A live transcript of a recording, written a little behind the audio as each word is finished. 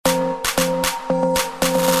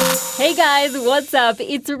Hey guys, what's up?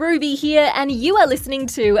 It's Ruby here and you are listening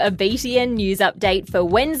to a BTN News Update for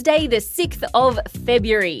Wednesday the 6th of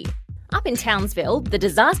February. Up in Townsville, the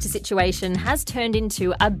disaster situation has turned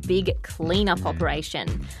into a big clean-up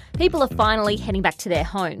operation. People are finally heading back to their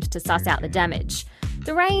homes to suss out the damage.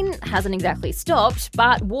 The rain hasn't exactly stopped,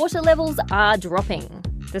 but water levels are dropping.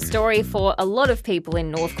 The story for a lot of people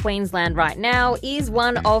in North Queensland right now is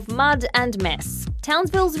one of mud and mess.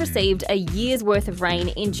 Townsville's received a year's worth of rain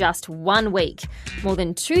in just 1 week. More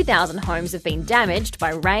than 2,000 homes have been damaged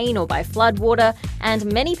by rain or by floodwater, and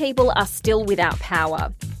many people are still without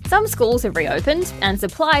power. Some schools have reopened, and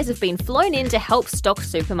supplies have been flown in to help stock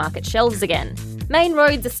supermarket shelves again. Main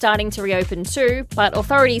roads are starting to reopen too, but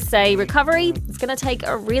authorities say recovery is going to take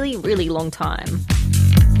a really, really long time.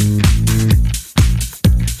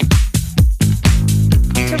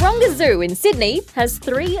 Taronga Zoo in Sydney has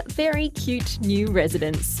 3 very cute new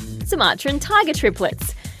residents, Sumatran Tiger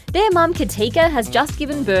Triplets. Their mum Katika has just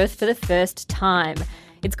given birth for the first time.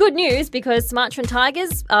 It's good news because Sumatran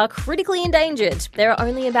tigers are critically endangered. There are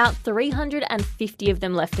only about 350 of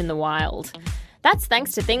them left in the wild. That's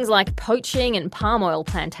thanks to things like poaching and palm oil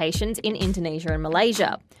plantations in Indonesia and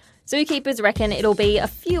Malaysia. Zookeepers reckon it'll be a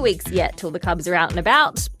few weeks yet till the cubs are out and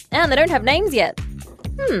about, and they don't have names yet.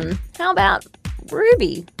 How about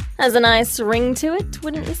Ruby? Has a nice ring to it,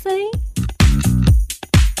 wouldn't you say?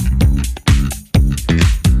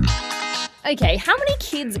 Okay, how many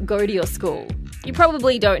kids go to your school? You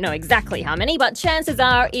probably don't know exactly how many, but chances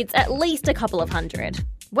are it's at least a couple of hundred.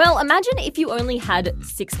 Well, imagine if you only had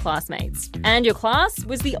 6 classmates, and your class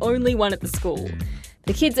was the only one at the school.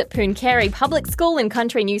 The kids at Pooncarie Public School in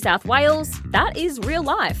country New South Wales, that is real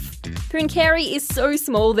life. Pooncarie is so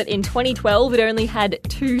small that in 2012 it only had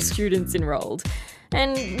 2 students enrolled.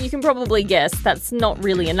 And you can probably guess that's not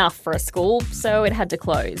really enough for a school, so it had to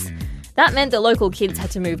close. That meant that local kids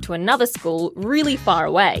had to move to another school really far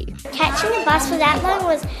away. Catching the bus for that long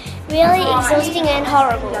was really exhausting and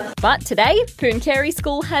horrible. But today, Pooncarie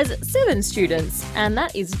School has 7 students, and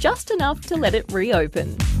that is just enough to let it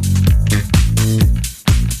reopen.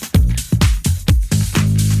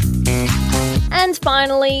 And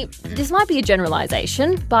finally, this might be a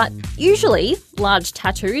generalisation, but usually large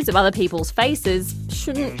tattoos of other people's faces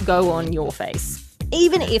shouldn't go on your face.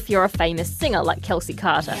 Even if you're a famous singer like Kelsey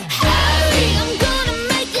Carter. Harry, I'm gonna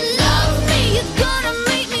make you love me. You're gonna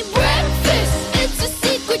make me breakfast. It's a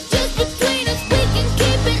secret just between us. We can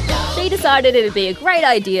keep it low. She decided it would be a great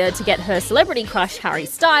idea to get her celebrity crush Harry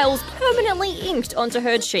Styles permanently inked onto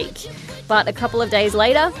her cheek. But a couple of days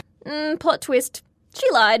later, plot twist, she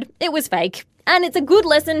lied. It was fake. And it's a good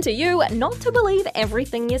lesson to you not to believe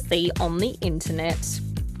everything you see on the internet.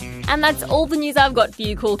 And that's all the news I've got for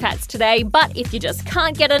you cool cats today, but if you just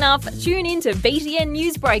can't get enough, tune in to BTN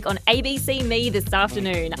Newsbreak on ABC Me this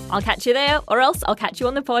afternoon. I'll catch you there, or else I'll catch you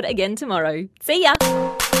on the pod again tomorrow. See ya!